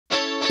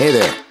Hey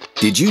there.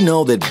 Did you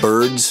know that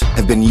birds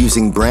have been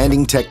using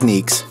branding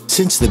techniques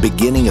since the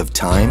beginning of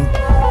time?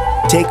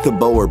 Take the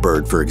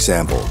bowerbird, for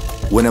example.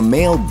 When a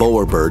male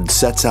bowerbird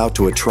sets out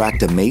to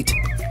attract a mate,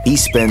 he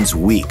spends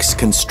weeks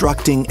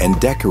constructing and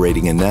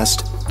decorating a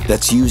nest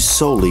that's used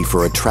solely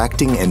for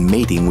attracting and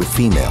mating with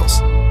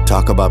females.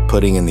 Talk about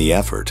putting in the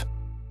effort.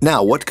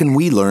 Now, what can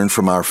we learn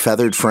from our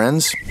feathered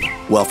friends?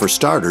 Well, for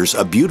starters,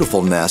 a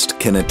beautiful nest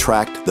can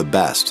attract the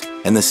best,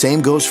 and the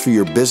same goes for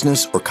your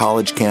business or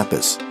college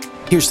campus.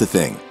 Here's the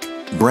thing.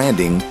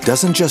 Branding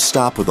doesn't just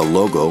stop with a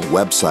logo,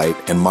 website,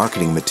 and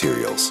marketing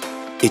materials.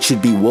 It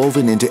should be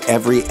woven into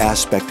every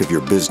aspect of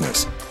your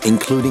business,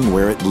 including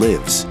where it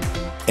lives.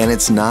 And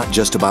it's not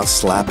just about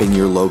slapping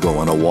your logo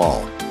on a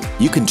wall.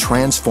 You can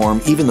transform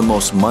even the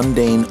most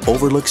mundane,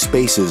 overlooked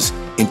spaces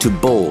into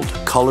bold,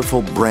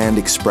 colorful brand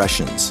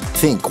expressions.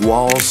 Think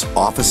walls,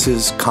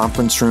 offices,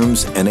 conference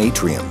rooms, and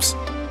atriums.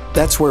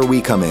 That's where we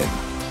come in.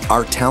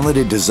 Our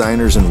talented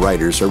designers and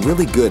writers are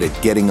really good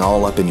at getting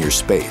all up in your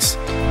space.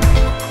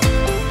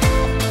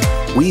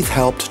 We've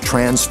helped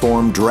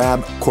transform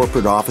drab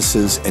corporate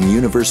offices and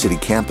university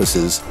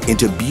campuses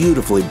into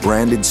beautifully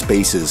branded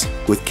spaces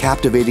with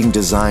captivating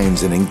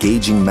designs and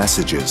engaging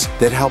messages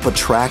that help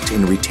attract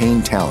and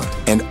retain talent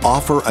and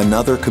offer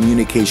another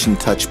communication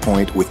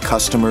touchpoint with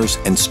customers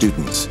and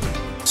students.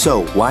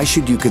 So, why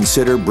should you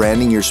consider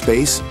branding your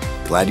space?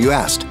 Glad you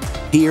asked.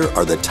 Here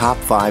are the top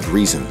 5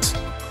 reasons.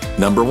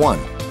 Number 1,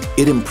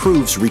 it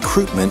improves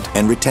recruitment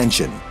and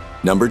retention.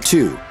 Number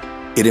 2,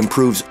 it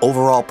improves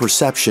overall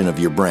perception of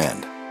your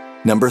brand.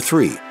 Number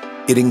 3,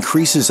 it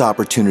increases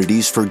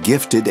opportunities for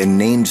gifted and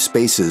named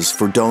spaces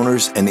for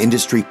donors and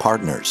industry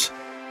partners.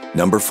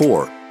 Number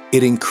 4,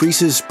 it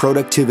increases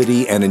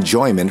productivity and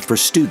enjoyment for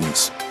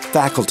students,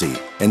 faculty,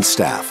 and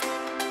staff.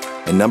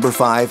 And number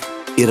 5,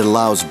 it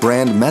allows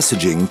brand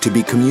messaging to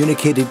be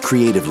communicated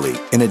creatively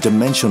in a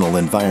dimensional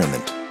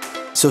environment.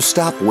 So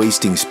stop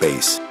wasting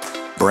space,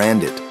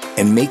 brand it,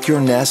 and make your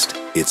nest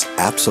its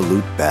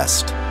absolute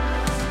best.